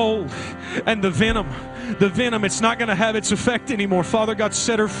not going to hold. And the venom, it's not going to have its effect anymore. Father God,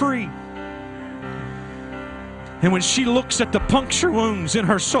 set her free. And when she looks at the puncture wounds in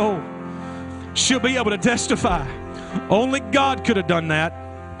her soul, she'll be able to testify. Only God could have done that.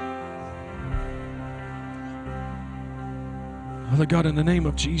 Father God, in the name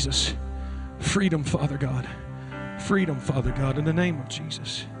of Jesus, freedom, Father God. Freedom, Father God, in the name of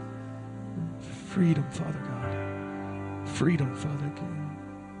Jesus. Freedom, Father God. Freedom, Father God.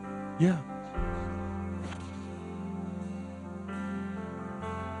 Yeah.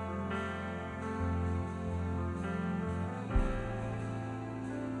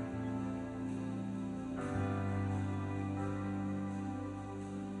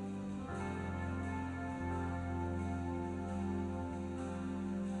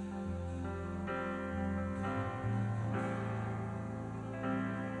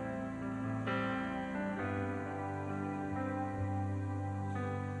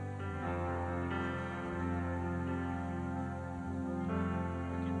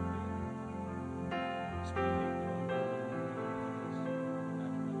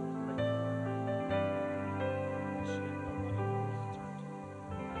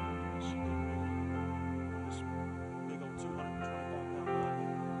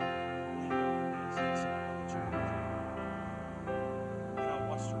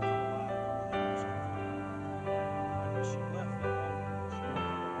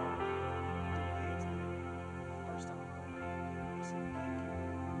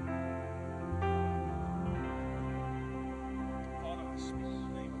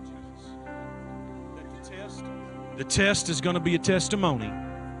 The test is going to be a testimony.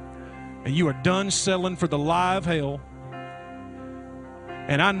 And you are done selling for the lie of hell.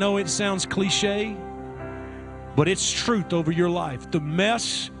 And I know it sounds cliche, but it's truth over your life. The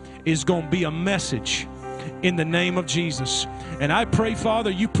mess is going to be a message in the name of Jesus. And I pray, Father,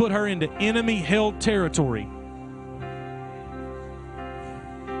 you put her into enemy-held territory.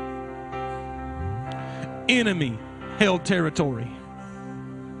 Enemy-held territory.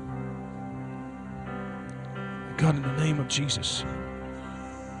 God, in the name of Jesus.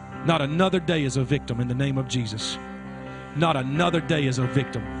 Not another day is a victim in the name of Jesus. Not another day is a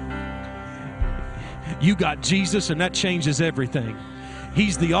victim. You got Jesus, and that changes everything.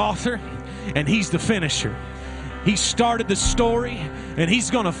 He's the author, and He's the finisher. He started the story, and He's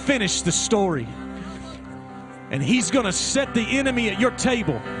going to finish the story. And He's going to set the enemy at your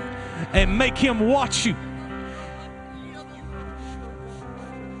table and make him watch you.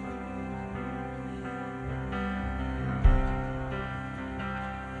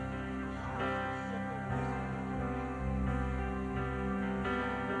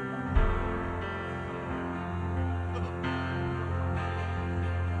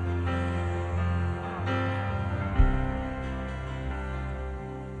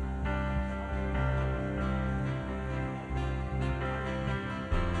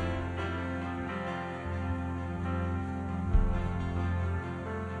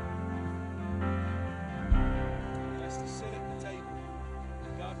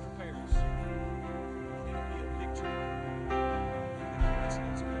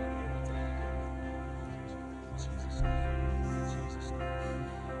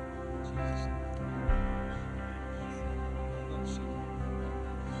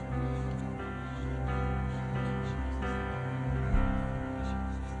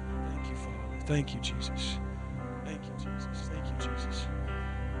 Thank you, Jesus. Thank you, Jesus. Thank you, Jesus.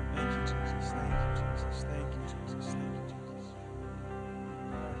 Thank you, Jesus. Thank you, Jesus. Thank you, Jesus. Thank you, Jesus.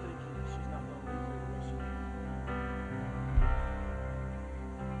 Lord, thank you that she's not going to leave here the way she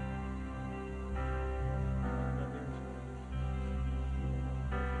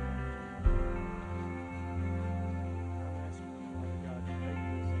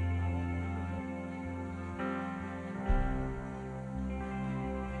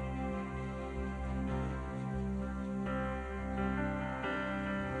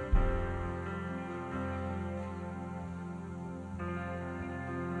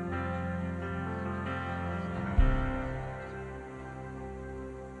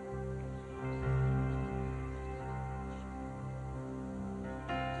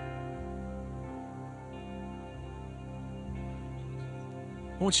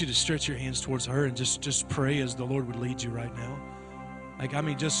I want you to stretch your hands towards her and just pray as the Lord would lead you right now. Like, I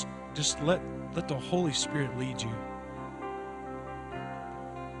mean, just let the Holy Spirit lead you.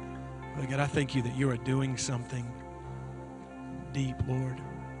 Lord God, I thank you that you are doing something deep, Lord.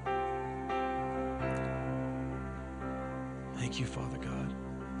 Thank you, Father God.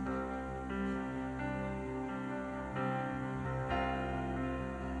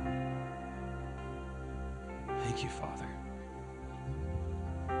 Thank you, Father.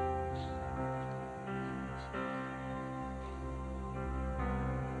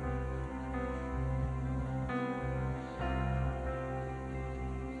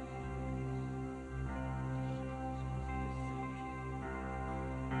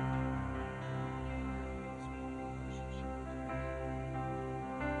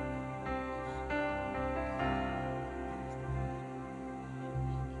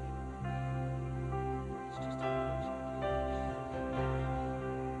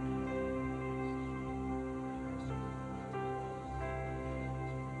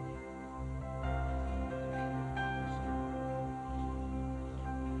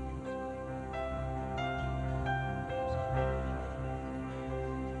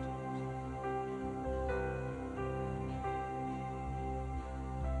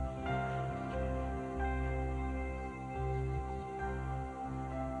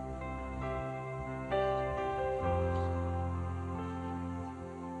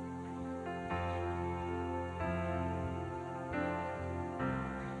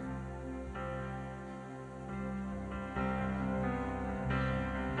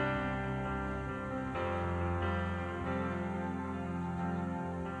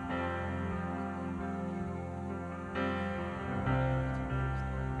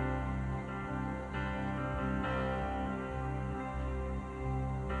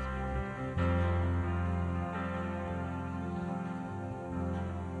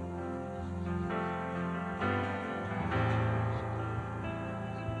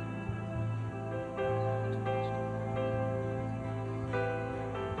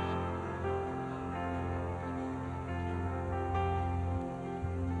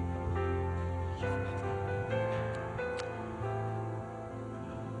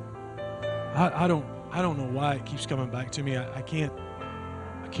 I don't know why it keeps coming back to me. I can't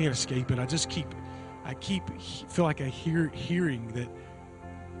escape it. I feel like I hearing that.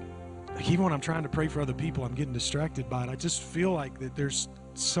 Like even when I'm trying to pray for other people, I'm getting distracted by it. I just feel like that there's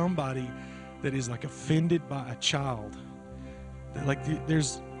somebody that is like offended by a child. That like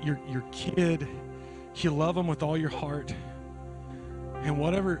there's your kid, you love them with all your heart. And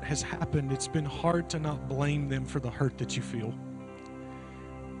whatever has happened, it's been hard to not blame them for the hurt that you feel.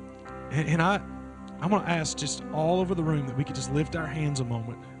 And I'm going to ask just all over the room that we could just lift our hands a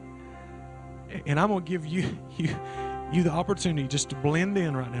moment. And I'm going to give you the opportunity just to blend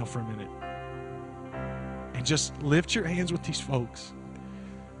in right now for a minute. And just lift your hands with these folks.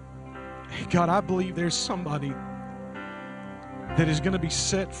 God, I believe there's somebody that is going to be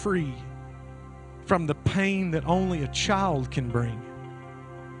set free from the pain that only a child can bring.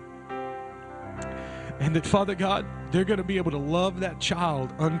 And that, Father God, they're going to be able to love that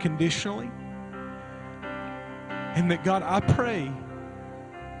child unconditionally. And that, God, I pray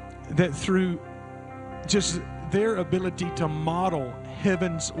that through just their ability to model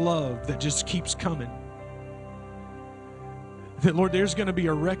heaven's love that just keeps coming, that, Lord, there's going to be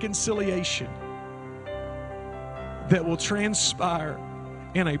a reconciliation that will transpire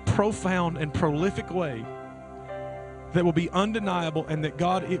in a profound and prolific way that will be undeniable, and that,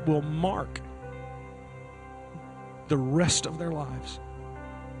 God, it will mark the rest of their lives.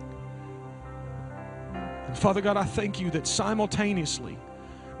 And Father God, I thank you that simultaneously,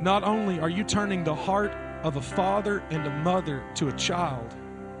 not only are you turning the heart of a father and a mother to a child,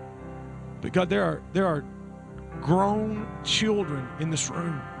 but God, there are grown children in this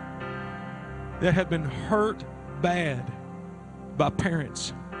room that have been hurt bad by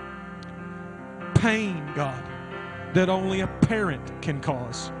parents. Pain, God, that only a parent can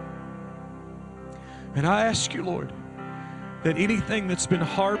cause. And I ask you, Lord, that anything that's been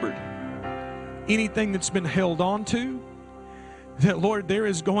harbored, anything that's been held on to, that, Lord, there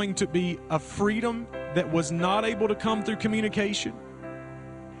is going to be a freedom that was not able to come through communication.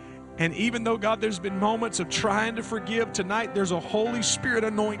 And even though, God, there's been moments of trying to forgive, tonight there's a Holy Spirit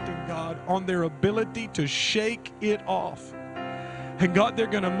anointing, God, on their ability to shake it off. And God, they're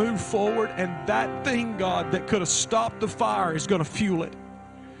going to move forward, and that thing, God, that could have stopped the fire is going to fuel it.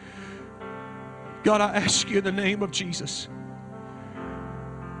 God, I ask you in the name of Jesus,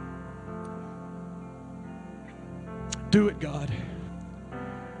 do it, God.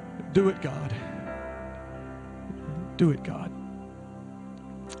 Do it, God. Do it, God.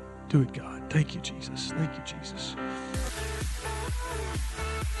 Do it, God. Thank you, Jesus. Thank you, Jesus.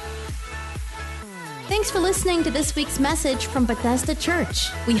 Thanks for listening to this week's message from Bethesda Church.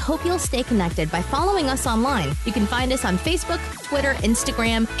 We hope you'll stay connected by following us online. You can find us on Facebook, Twitter,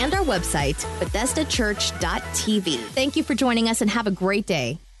 Instagram, and our website, BethesdaChurch.tv. Thank you for joining us and have a great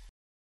day.